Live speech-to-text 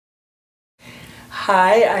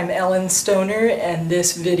Hi, I'm Ellen Stoner, and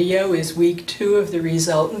this video is week 2 of the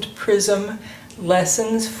resultant PRISM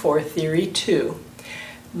lessons for Theory 2.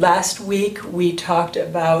 Last week we talked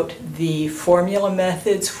about the formula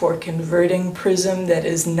methods for converting PRISM that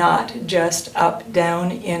is not just up,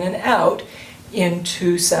 down, in, and out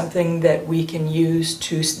into something that we can use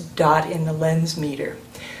to dot in the lens meter.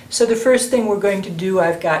 So the first thing we're going to do,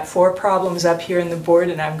 I've got 4 problems up here on the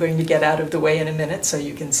board and I'm going to get out of the way in a minute so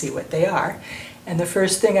you can see what they are. And the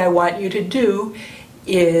first thing I want you to do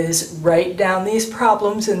is write down these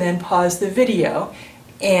problems and then pause the video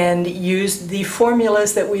and use the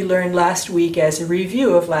formulas that we learned last week as a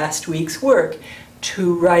review of last week's work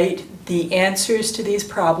to write the answers to these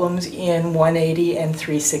problems in 180 and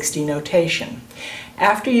 360 notation.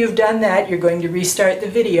 After you've done that, you're going to restart the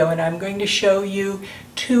video and I'm going to show you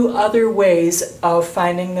 2 other ways of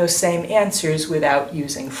finding those same answers without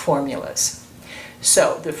using formulas.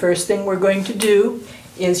 So the first thing we're going to do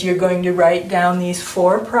is you're going to write down these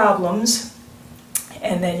 4 problems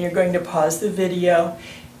and then you're going to pause the video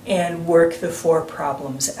and work the 4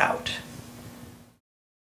 problems out.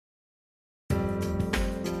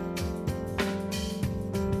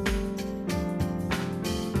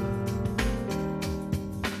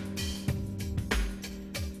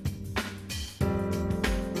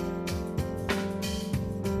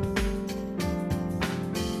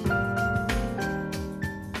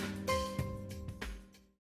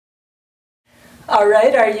 All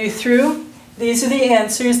right, are you through? These are the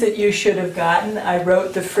answers that you should have gotten. I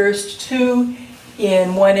wrote the first 2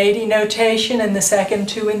 in 180 notation and the second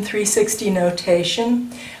 2 in 360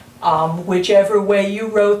 notation. Whichever way you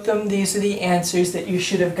wrote them, these are the answers that you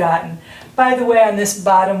should have gotten. By the way, on this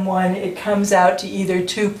bottom one, it comes out to either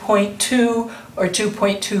 2.2 or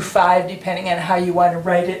 2.25, depending on how you want to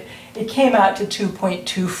write it. It came out to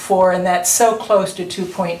 2.24, and that's so close to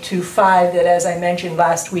 2.25 that, as I mentioned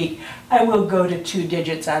last week, I will go to 2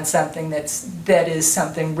 digits on something that is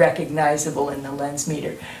something recognizable in the lens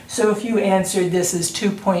meter. So if you answered this as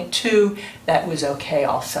 2.2, that was okay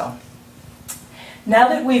also. Now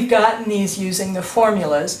that we've gotten these using the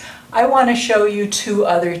formulas, I want to show you 2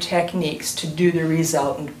 other techniques to do the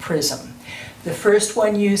resultant PRISM. The first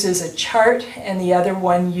one uses a chart and the other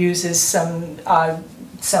one uses some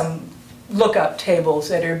lookup tables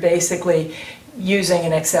that are basically using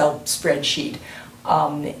an Excel spreadsheet.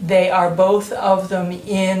 They are both of them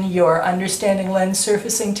in your Understanding Lens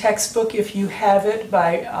Surfacing textbook if you have it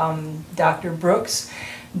by Dr. Brooks.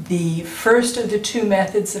 The first of the 2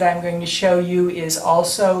 methods that I'm going to show you is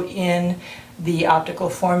also in the Optical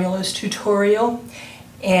Formulas tutorial.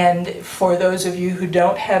 And for those of you who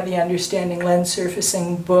don't have the Understanding Lens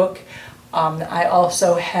Surfacing book, I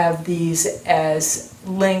also have these as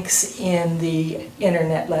links in the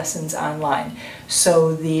internet lessons online.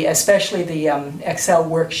 So especially the Excel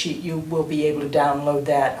worksheet, you will be able to download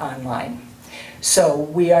that online. So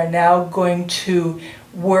we are now going to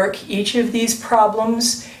work each of these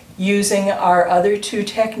problems using our other 2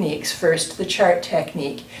 techniques. First, the chart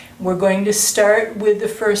technique. We're going to start with the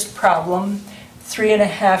first problem,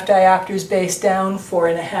 3.5 diopters base down,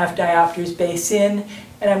 4.5 diopters base in,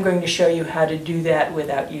 and I'm going to show you how to do that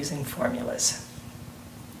without using formulas.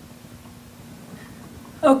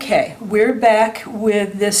 Okay, we're back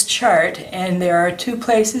with this chart, and there are 2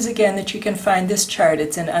 places again that you can find this chart.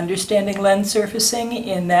 It's in Understanding Lens Surfacing.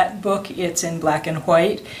 In that book it's in black and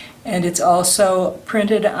white, and it's also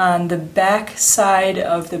printed on the back side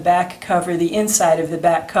of the back cover, the inside of the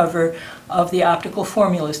back cover of the Optical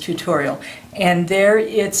Formulas tutorial. And there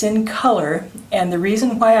it's in color, and the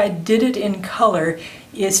reason why I did it in color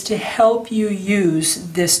is to help you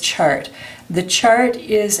use this chart. The chart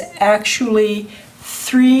is actually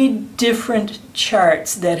 3 different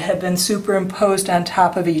charts that have been superimposed on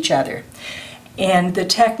top of each other. And the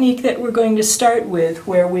technique that we're going to start with,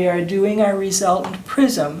 where we are doing our resultant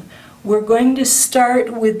PRISM, we're going to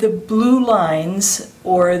start with the blue lines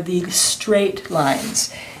or the straight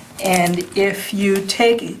lines. And if you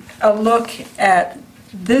take a look at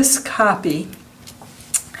this copy,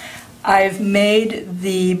 I've made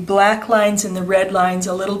the black lines and the red lines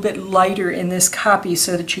a little bit lighter in this copy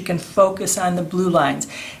so that you can focus on the blue lines.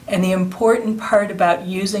 And the important part about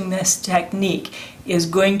using this technique is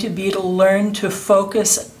going to be to learn to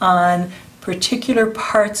focus on particular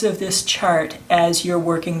parts of this chart as you're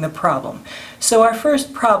working the problem. So our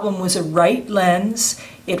first problem was a right lens.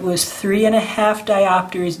 It was 3.5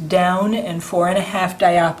 diopters down and 4.5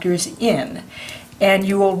 diopters in. And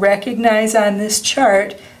you will recognize on this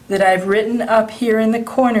chart that I've written up here in the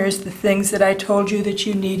corners the things that I told you that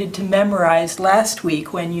you needed to memorize last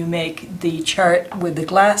week when you make the chart with the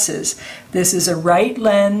glasses. This is a right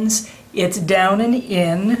lens, It's down and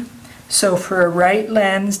in. So for a right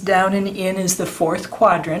lens, down and in is the fourth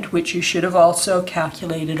quadrant, which you should have also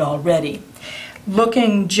calculated already.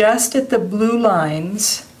 Looking just at the blue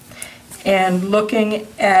lines and looking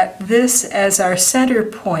at this as our center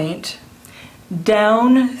point,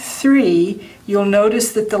 down 3, you'll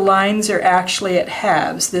notice that the lines are actually at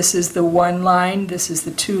halves. This is the 1 line, this is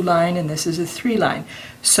the 2 line, and this is a 3 line.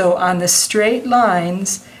 So on the straight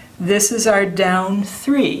lines, this is our down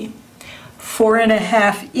 3.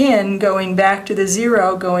 4.5 in, going back to the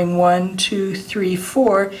 0, going 1, 2, 3,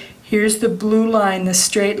 4. Here's the blue line, the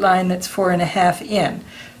straight line that's 4.5 in.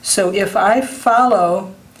 So if I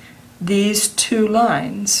follow these two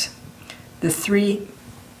lines, the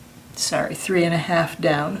 3.5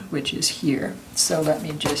 down, which is here. So let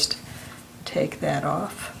me just take that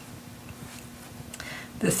off.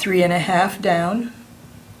 The 3.5 down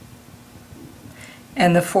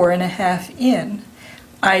and the 4.5 in.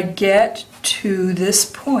 I get to this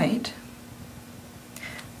point,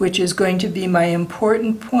 which is going to be my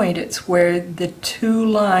important point. It's where the two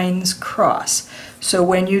lines cross. So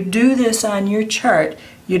when you do this on your chart,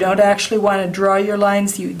 you don't actually want to draw your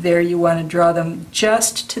lines there. You want to draw them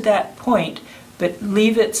just to that point, but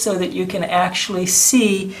leave it so that you can actually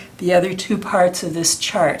see the other two parts of this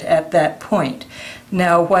chart at that point.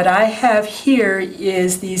 Now what I have here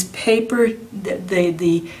is these paper,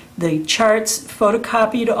 the charts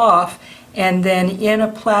photocopied off and then in a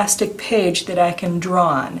plastic page that I can draw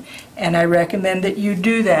on. And I recommend that you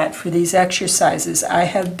do that for these exercises. I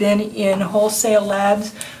have been in wholesale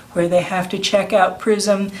labs where they have to check out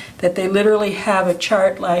Prism, that they literally have a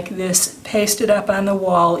chart like this pasted up on the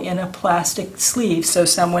wall in a plastic sleeve so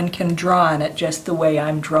someone can draw on it just the way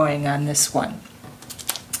I'm drawing on this one.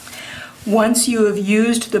 Once you have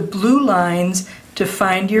used the blue lines to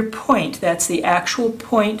find your point, that's the actual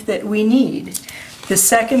point that we need. The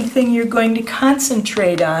second thing you're going to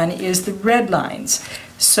concentrate on is the red lines.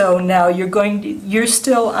 So now you're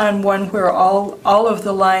still on one where all of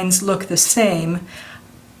the lines look the same.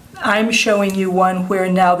 I'm showing you one where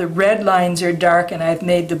now the red lines are dark and I've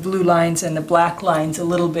made the blue lines and the black lines a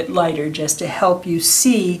little bit lighter just to help you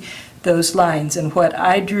see those lines. And what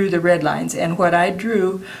I drew, the red lines, and what I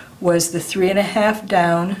drew was the 3.5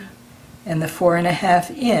 down and the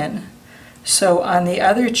 4.5 in. So on the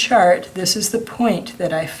other chart, this is the point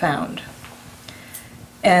that I found.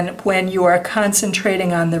 And when you are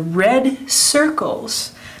concentrating on the red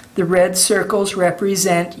circles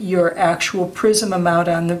represent your actual prism amount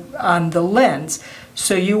on the lens.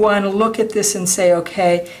 So you want to look at this and say,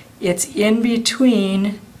 okay, it's in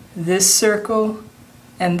between this circle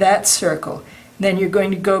and that circle. Then you're going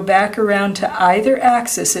to go back around to either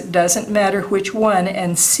axis, it doesn't matter which one,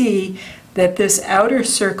 and see that this outer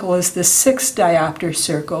circle is the 6 diopter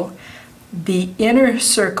circle. The inner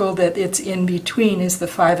circle that it's in between is the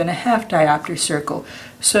 5.5 diopter circle.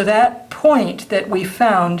 So that point that we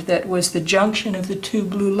found that was the junction of the two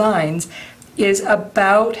blue lines is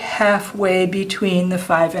about halfway between the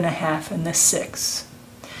 5.5 and the 6.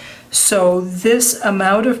 So this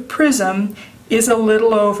amount of prism is a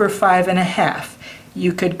little over 5.5.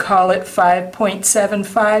 You could call it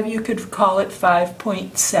 5.75, you could call it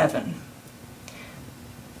 5.7.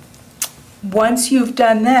 Once you've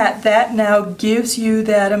done that, that now gives you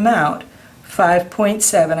that amount,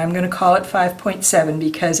 5.7. I'm going to call it 5.7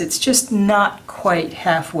 because it's just not quite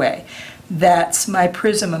halfway. That's my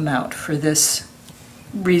prism amount for this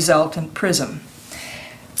resultant prism.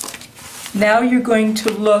 Now you're going to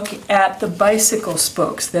look at the bicycle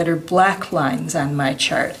spokes that are black lines on my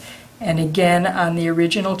chart. And again, on the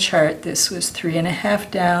original chart, this was 3.5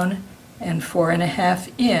 down and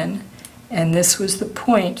 4.5 in. And this was the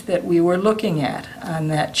point that we were looking at on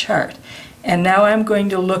that chart. And now I'm going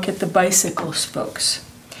to look at the bicycle spokes.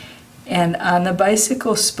 And on the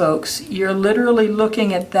bicycle spokes, you're literally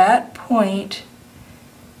looking at that point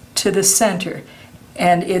to the center.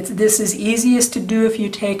 And this is easiest to do if you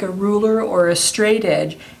take a ruler or a straight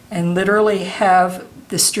edge and literally have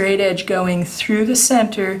the straight edge going through the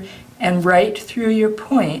center and right through your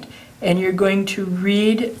point. And you're going to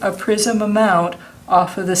read a prism amount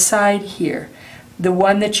off of the side here. The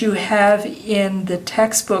one that you have in the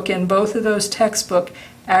textbook, in both of those textbooks,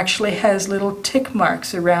 actually has little tick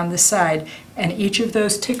marks around the side, and each of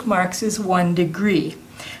those tick marks is 1 degree.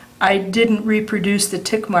 I didn't reproduce the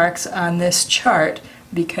tick marks on this chart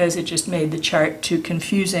because it just made the chart too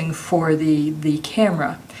confusing for the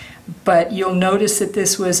camera. But you'll notice that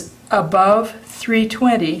this was above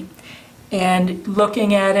 320, and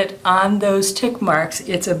looking at it on those tick marks,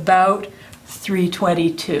 it's about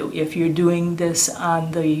 322. If you're doing this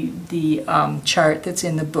on the chart that's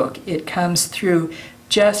in the book, it comes through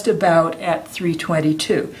just about at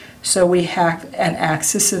 322. So we have an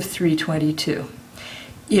axis of 322.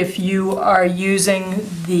 If you are using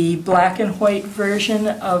the black and white version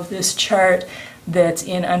of this chart that's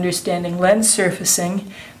in Understanding Lens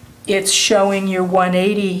Surfacing, it's showing your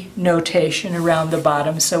 180 notation around the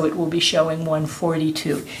bottom, so it will be showing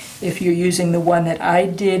 142. If you're using the one that I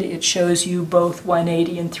did, it shows you both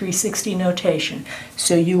 180 and 360 notation.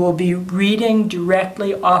 So you will be reading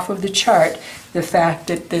directly off of the chart the fact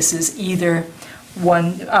that this is either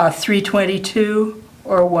 322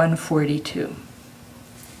 or 142.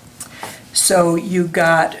 So you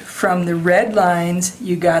got, from the red lines,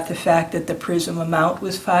 you got the fact that the prism amount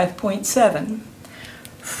was 5.7.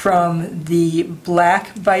 From the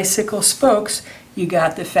black bicycle spokes, you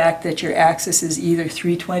got the fact that your axis is either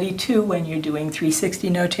 322 when you're doing 360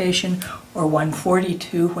 notation or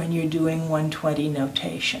 142 when you're doing 120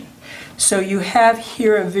 notation. So you have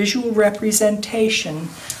here a visual representation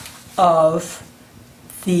of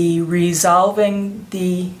the resolving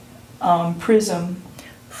the prism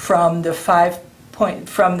from the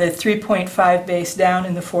 3.5 base down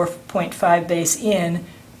and the 4.5 base in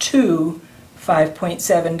to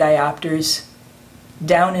 5.7 diopters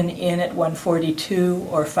down and in at 142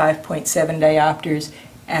 or 5.7 diopters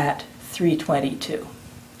at 322.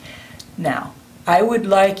 Now, I would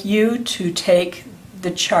like you to take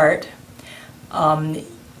the chart. In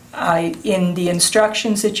the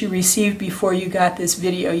instructions that you received before you got this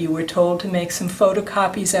video, you were told to make some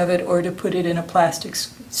photocopies of it or to put it in a plastic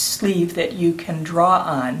sleeve that you can draw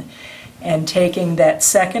on. And taking that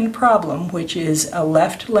second problem, which is a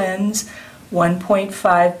left lens,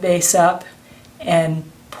 1.5 base up and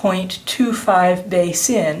 0.25 base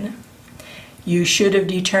in, you should have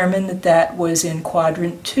determined that that was in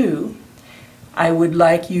quadrant 2. I would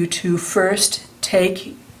like you to first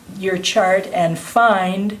take your chart and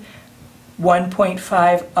find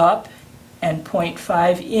 1.5 up and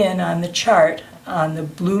 0.5 in on the chart on the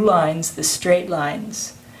blue lines, the straight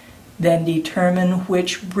lines. Then determine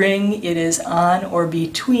which ring it is on or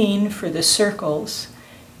between for the circles,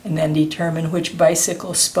 and then determine which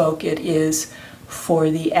bicycle spoke it is for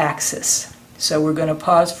the axis. So we're going to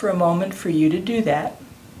pause for a moment for you to do that,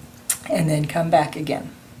 and then come back again.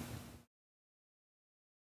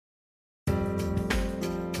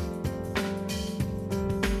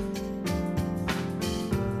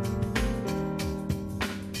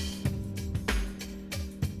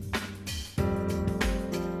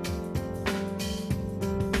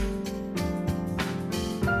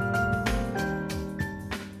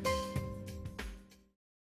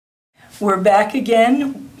 We're back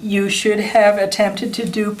again. You should have attempted to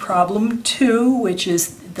do problem 2, which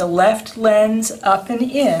is the left lens up and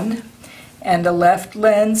in, and the left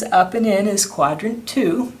lens up and in is quadrant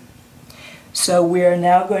 2. So we are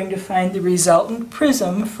now going to find the resultant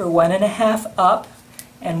prism for 1.5 up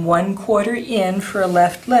and 1/4 in for a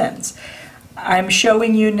left lens. I'm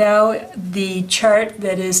showing you now the chart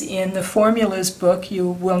that is in the formulas book. You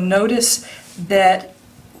will notice that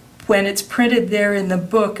when it's printed there in the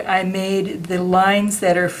book, I made the lines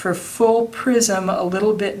that are for full prism a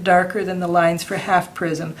little bit darker than the lines for half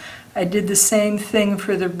prism. I did the same thing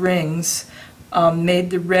for the rings,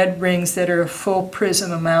 made the red rings that are a full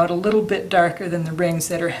prism amount a little bit darker than the rings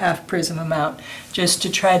that are half prism amount, just to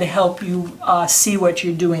try to help you see what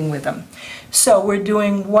you're doing with them. So we're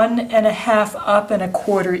doing 1.5 up and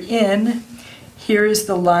 1/4 in. Here is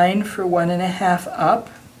the line for 1.5 up.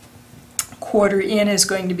 1/4 in is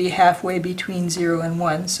going to be halfway between 0 and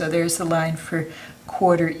 1, so there's the line for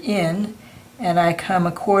 1/4 in, and I come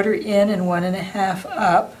 1/4 in and 1.5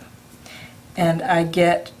 up, and I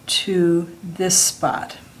get to this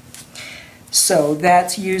spot. So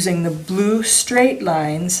that's using the blue straight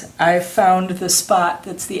lines. I've found the spot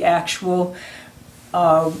that's the actual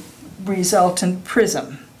resultant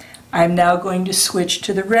prism. I'm now going to switch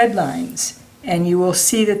to the red lines, and you will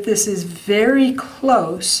see that this is very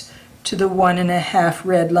close to the 1.5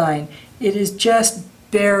 red line. It is just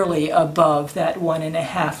barely above that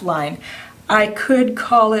 1.5 line. I could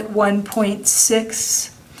call it 1.6.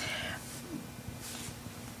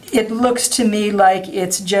 It looks to me like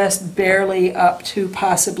it's just barely up to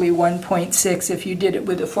possibly 1.6. If you did it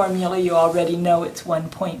with a formula, you already know it's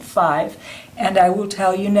 1.5. And I will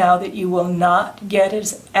tell you now that you will not get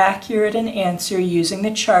as accurate an answer using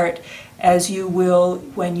the chart as you will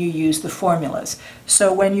when you use the formulas.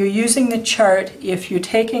 So when you're using the chart, if you're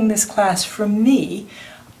taking this class from me,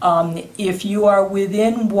 if you are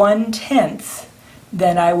within 1/10,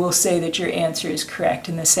 then I will say that your answer is correct.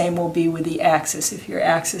 And the same will be with the axis. If your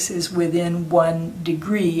axis is within 1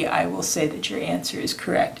 degree, I will say that your answer is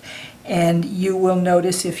correct. And you will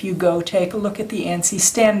notice if you go take a look at the ANSI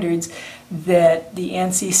standards that the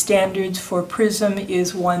ANSI standards for prism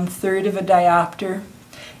is 1/3 of a diopter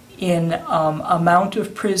in amount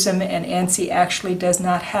of prism, and ANSI actually does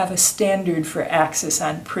not have a standard for axis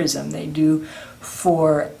on prism. They do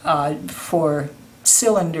for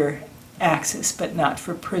cylinder axis, but not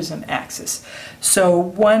for prism axis. So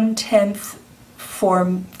 1/10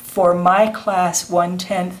 for my class,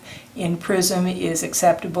 1/10 in prism is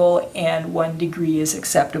acceptable and 1 degree is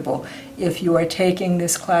acceptable. If you are taking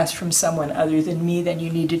this class from someone other than me, then you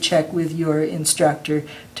need to check with your instructor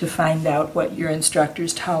to find out what your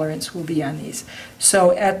instructor's tolerance will be on these.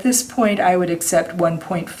 So at this point I would accept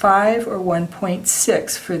 1.5 or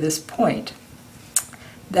 1.6 for this point.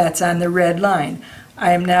 That's on the red line.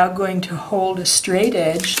 I am now going to hold a straight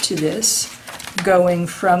edge to this, going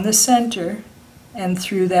from the center and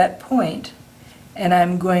through that point. And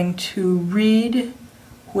I'm going to read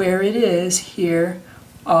where it is here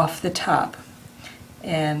off the top.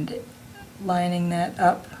 And lining that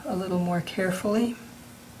up a little more carefully.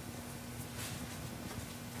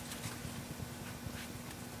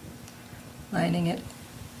 Lining it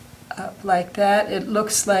up like that. It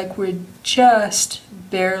looks like we're just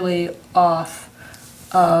barely off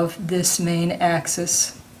of this main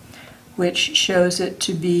axis, which shows it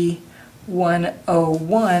to be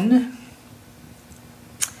 101.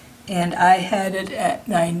 And I had it at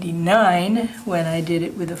 99 when I did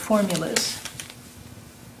it with the formulas.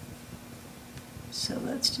 So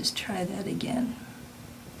let's just try that again.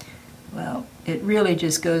 Well, it really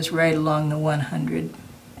just goes right along the 100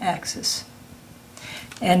 axis.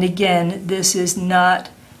 And again, this is not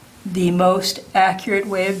the most accurate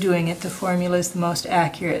way of doing it. The formula is the most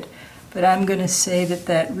accurate. But I'm going to say that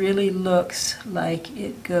that really looks like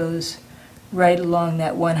it goes right along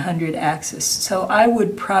that 100 axis. So I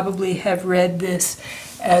would probably have read this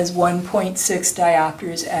as 1.6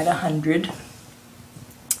 diopters at 100.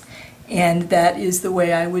 And that is the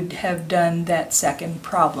way I would have done that second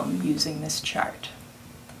problem using this chart.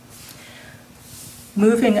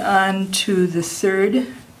 Moving on to the third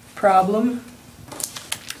problem.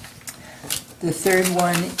 The third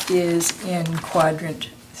one is in quadrant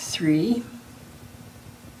 3.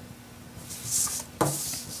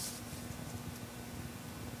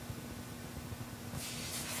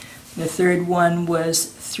 The third one was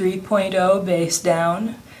 3.0 base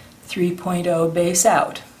down, 3.0 base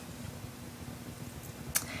out.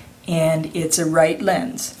 And it's a right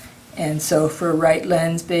lens. And so for a right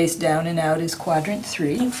lens, base down and out is quadrant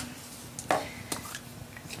 3.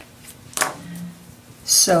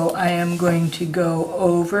 So I am going to go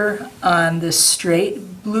over on the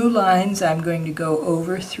straight blue lines, I'm going to go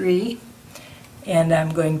over 3, and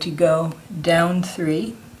I'm going to go down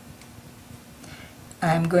 3.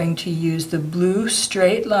 I'm going to use the blue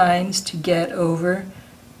straight lines to get over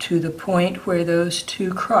to the point where those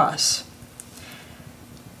two cross.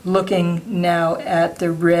 Looking now at the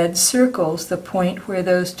red circles, the point where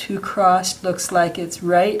those two crossed looks like it's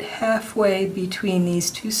right halfway between these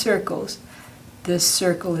two circles. This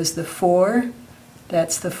circle is the 4,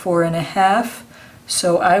 that's the 4.5,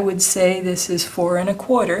 so I would say this is 4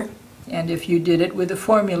 1/4. And if you did it with the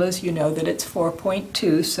formulas, you know that it's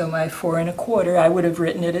 4.2, so my 4 1/4, I would have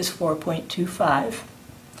written it as 4.25.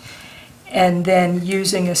 And then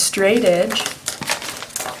using a straight edge,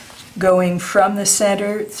 going from the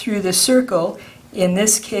center through the circle, in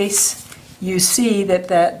this case, you see that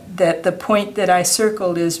the point that I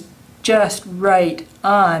circled is just right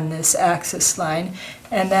on this axis line,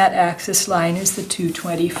 and that axis line is the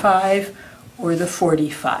 225 or the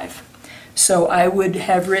 45. So I would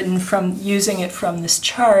have written from, using it from this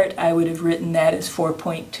chart, I would have written that as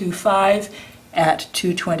 4.25 at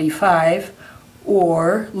 225,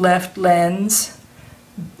 or right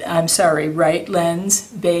lens,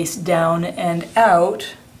 base down and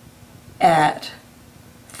out at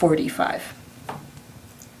 45.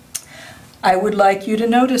 I would like you to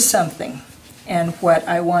notice something, and what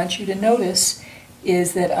I want you to notice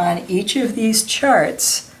is that on each of these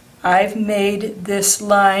charts I've made this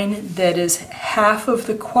line that is half of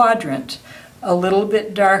the quadrant a little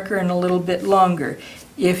bit darker and a little bit longer.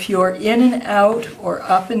 If your in and out or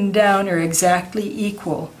up and down are exactly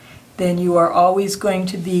equal, then you are always going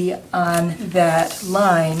to be on that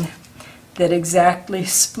line that exactly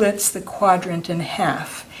splits the quadrant in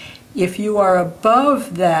half. If you are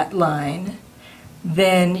above that line,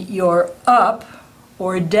 then your up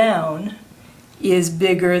or down is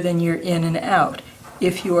bigger than your in and out.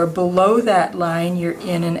 If you are below that line, your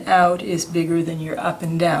in and out is bigger than your up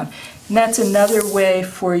and down. And that's another way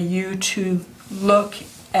for you to look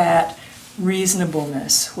at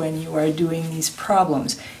reasonableness when you are doing these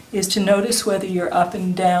problems. is to notice whether your up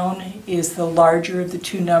and down is the larger of the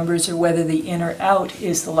two numbers or whether the in or out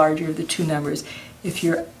is the larger of the two numbers. If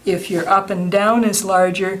your up and down is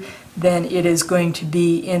larger, then it is going to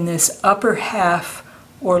be in this upper half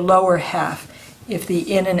or lower half. If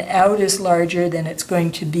the in and out is larger, then it's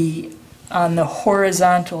going to be on the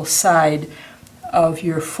horizontal side of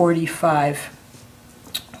your 45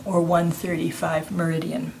 or 135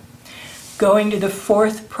 meridian. Going to the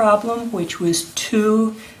fourth problem, which was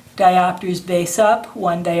 2 diopters base up,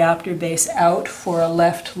 1 diopter base out for a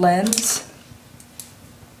left lens.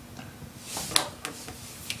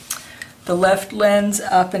 The left lens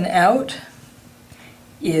up and out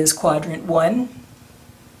is quadrant 1.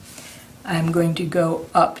 I'm going to go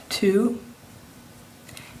up 2,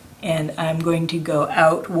 and I'm going to go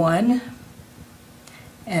out 1,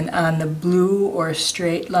 and on the blue or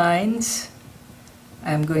straight lines,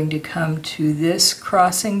 I'm going to come to this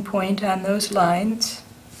crossing point on those lines.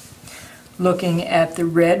 Looking at the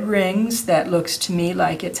red rings, that looks to me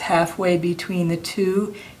like it's halfway between the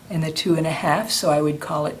 2 and the 2.5, so I would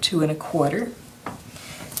call it 2 1/4.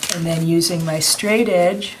 And then using my straight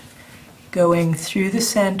edge, going through the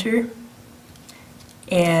center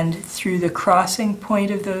and through the crossing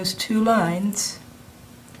point of those two lines.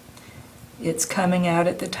 It's coming out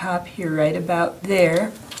at the top here, right about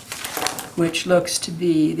there, which looks to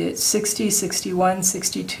be the 60, 61,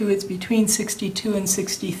 62. It's between 62 and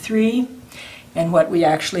 63. And what we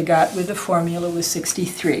actually got with the formula was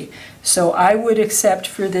 63. So I would accept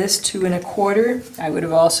for this 2 1/4. I would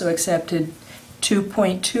have also accepted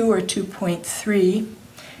 2.2 or 2.3.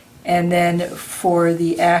 And then for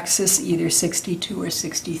the axis, either 62 or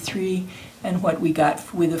 63. And what we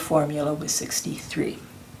got with the formula was 63.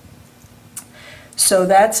 So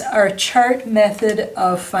that's our chart method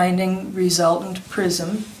of finding resultant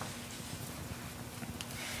prism.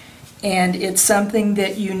 And it's something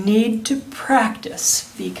that you need to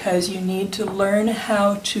practice because you need to learn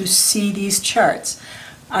how to see these charts.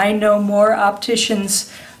 I know more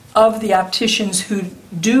opticians, of the opticians who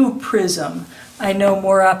do prism, I know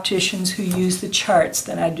more opticians who use the charts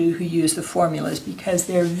than I do who use the formulas because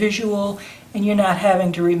they're visual and you're not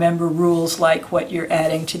having to remember rules like what you're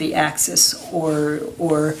adding to the axis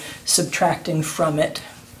or subtracting from it.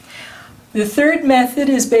 The third method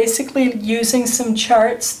is basically using some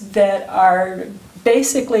charts that are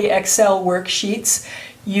basically Excel worksheets.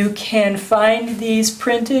 You can find these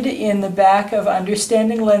printed in the back of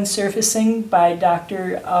Understanding Lens Surfacing by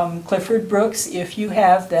Dr. Clifford Brooks, if you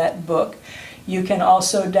have that book. You can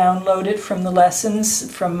also download it from the lessons,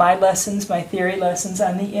 from my lessons, my theory lessons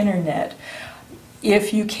on the internet.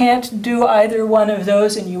 If you can't do either one of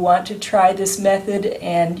those and you want to try this method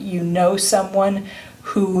and you know someone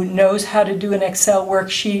who knows how to do an Excel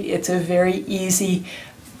worksheet, it's a very easy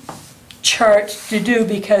chart to do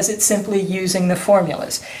because it's simply using the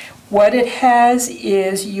formulas. What it has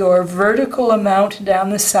is your vertical amount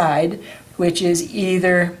down the side, which is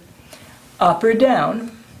either up or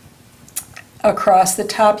down. Across the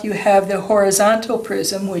top you have the horizontal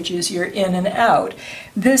prism, which is your in and out.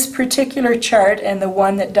 This particular chart, and the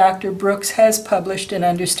one that Dr. Brooks has published in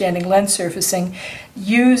Understanding Lens Surfacing,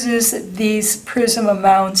 uses these prism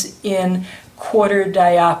amounts in quarter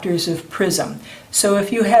diopters of prism. So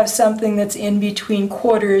if you have something that's in between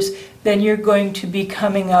quarters, then you're going to be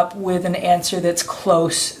coming up with an answer that's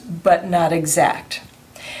close but not exact.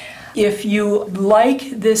 If you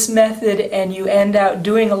like this method and you end out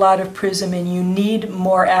doing a lot of prism and you need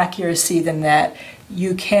more accuracy than that,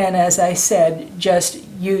 you can, as I said, just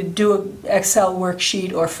you do an Excel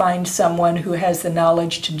worksheet or find someone who has the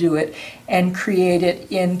knowledge to do it and create it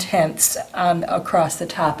in tenths across the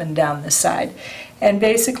top and down the side. And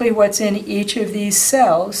basically what's in each of these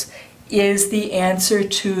cells is the answer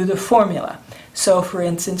to the formula. So for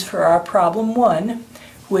instance, for our problem 1,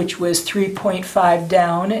 which was 3.5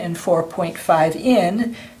 down and 4.5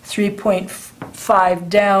 in. 3.5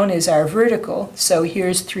 down is our vertical, so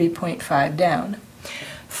here's 3.5 down.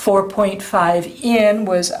 4.5 in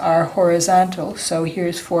was our horizontal, so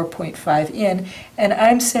here's 4.5 in. And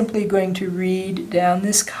I'm simply going to read down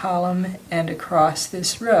this column and across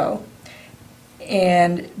this row.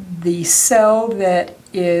 And the cell that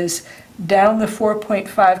is down the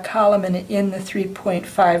 4.5 column and in the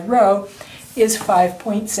 3.5 row is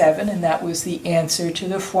 5.7, and that was the answer to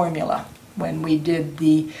the formula when we did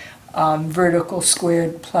the vertical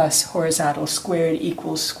squared plus horizontal squared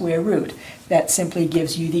equals square root. That simply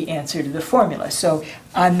gives you the answer to the formula. So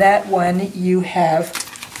on that one you have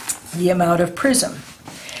the amount of prism.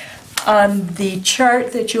 On the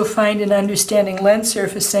chart that you'll find in Understanding Lens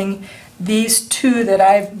Surfacing, These two that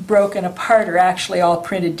I've broken apart are actually all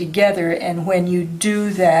printed together, and when you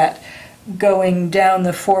do that, going down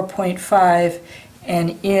the 4.5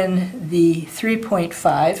 and in the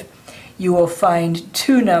 3.5, you will find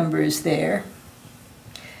two numbers there.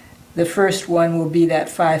 The first one will be that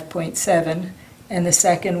 5.7, and the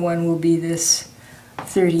second one will be this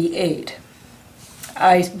 38.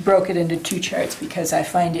 I broke it into two charts because I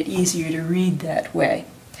find it easier to read that way.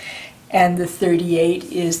 And the 38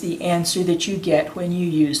 is the answer that you get when you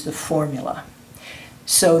use the formula.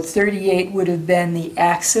 So 38 would have been the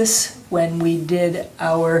axis when we did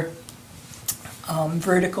our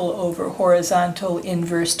vertical over horizontal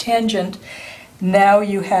inverse tangent. Now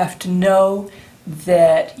you have to know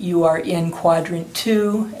that you are in quadrant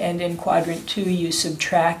 2, and in quadrant 2 you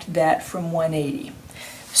subtract that from 180.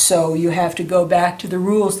 So you have to go back to the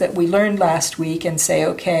rules that we learned last week and say,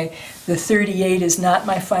 okay, the 38 is not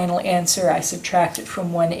my final answer. I subtract it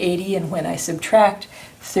from 180, and when I subtract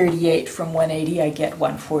 38 from 180, I get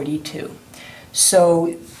 142.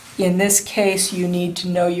 So in this case, you need to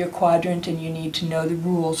know your quadrant and you need to know the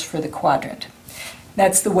rules for the quadrant.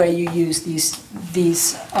 That's the way you use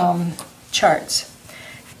these charts.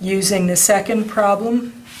 Using the second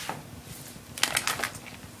problem,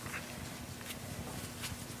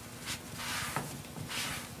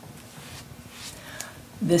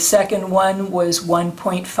 the second one was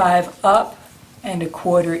 1.5 up and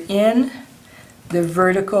 1/4 in. The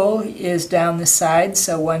vertical is down the side,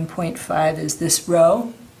 so 1.5 is this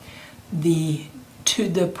row. The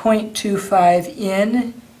 0.25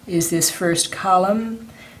 in is this first column.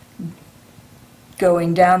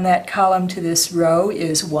 Going down that column to this row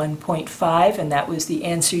is 1.5, and that was the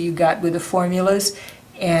answer you got with the formulas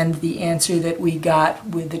and the answer that we got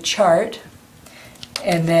with the chart.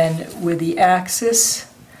 And then with the axis,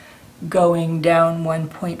 going down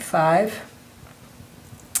 1.5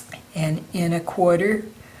 and in 1/4,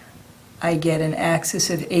 I get an axis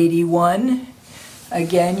of 81.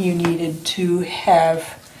 Again, you needed to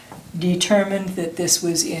have determined that this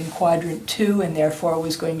was in quadrant 2 and therefore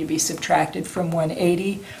was going to be subtracted from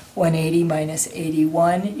 180. 180 minus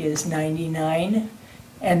 81 is 99,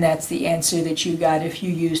 and that's the answer that you got if you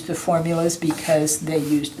used the formulas, because they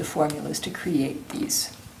used the formulas to create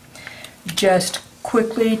these. Just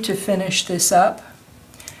quickly to finish this up,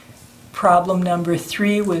 problem number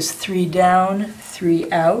 3 was 3 down, 3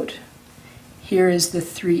 out. Here is the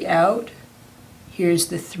 3 out. Here's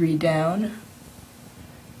the 3 down.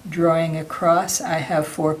 Drawing across, I have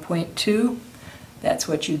 4.2. That's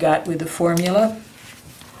what you got with the formula.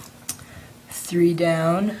 3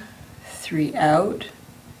 down, 3 out.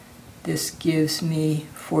 This gives me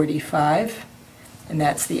 45, and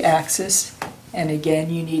that's the axis. And again,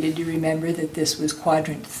 you needed to remember that this was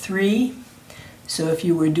quadrant 3. So if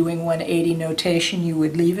you were doing 180 notation, you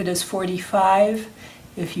would leave it as 45.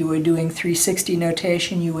 If you were doing 360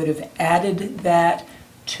 notation, you would have added that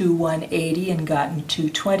to 180 and gotten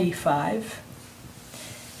 225.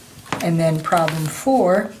 And then problem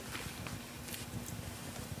 4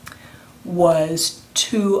 was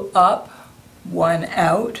 2 up, 1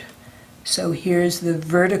 out. So here's the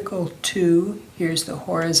vertical 2, here's the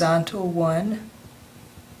horizontal 1.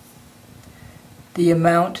 The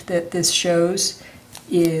amount that this shows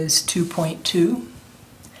is 2.2.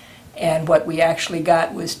 And what we actually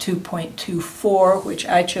got was 2.24, which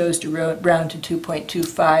I chose to round to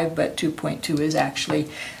 2.25, but 2.2 is actually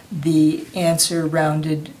the answer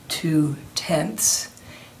rounded to tenths.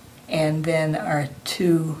 And then our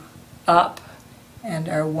 2 up and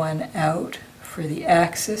our 1 out for the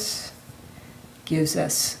axis gives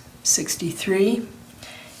us 63.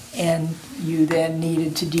 And you then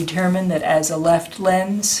needed to determine that as a left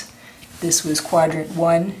lens, this was quadrant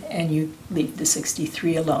 1, and you leave the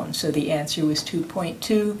 63 alone. So the answer was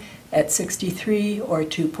 2.2 at 63, or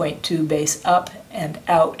 2.2 base up and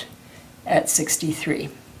out at 63.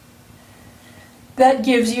 That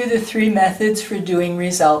gives you the 3 methods for doing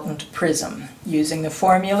resultant prism: using the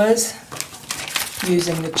formulas,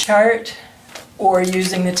 using the chart, or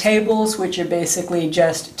using the tables, which are basically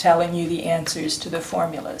just telling you the answers to the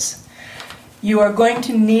formulas. You are going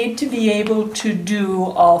to need to be able to do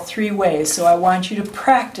all 3 ways, so I want you to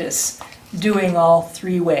practice doing all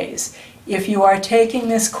 3 ways. If you are taking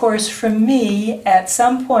this course from me, at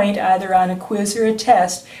some point, either on a quiz or a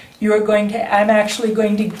test, I'm actually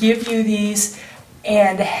going to give you these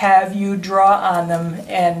and have you draw on them,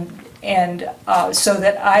 and so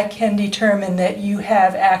that I can determine that you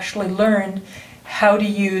have actually learned how to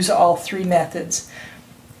use all 3 methods.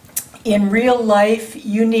 In real life,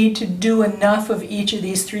 you need to do enough of each of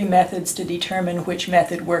these 3 methods to determine which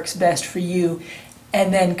method works best for you,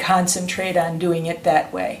 and then concentrate on doing it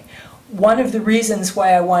that way. One of the reasons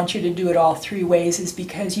why I want you to do it all three ways is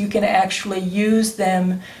because you can actually use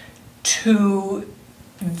them to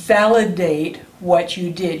validate what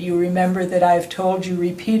you did. You remember that I've told you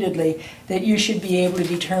repeatedly that you should be able to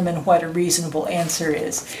determine what a reasonable answer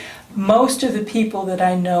is. Most of the people that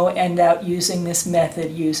I know end out using this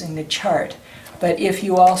method using the chart. But if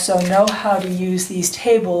you also know how to use these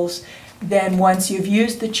tables, then once you've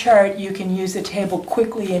used the chart, you can use the table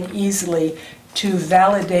quickly and easily to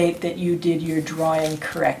validate that you did your drawing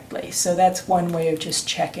correctly. So that's one way of just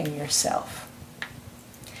checking yourself.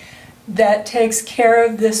 That takes care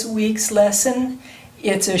of this week's lesson.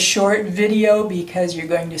 It's a short video because you're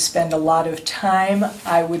going to spend a lot of time.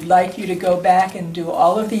 I would like you to go back and do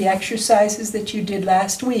all of the exercises that you did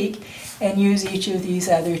last week and use each of these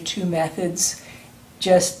other two methods.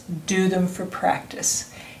 Just do them for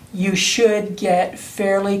practice. You should get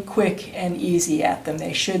fairly quick and easy at them.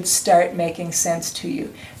 They should start making sense to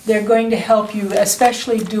you. They're going to help you,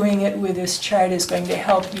 especially doing it with this chart is going to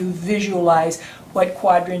help you visualize what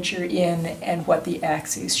quadrant you're in and what the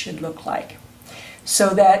axes should look like. So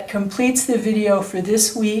that completes the video for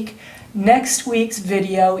this week. Next week's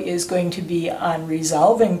video is going to be on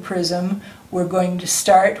resolving Prism. We're going to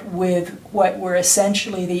start with what were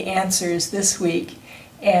essentially the answers this week,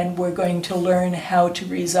 and we're going to learn how to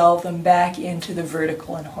resolve them back into the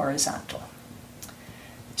vertical and horizontal.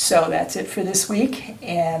 So that's it for this week,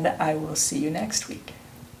 and I will see you next week.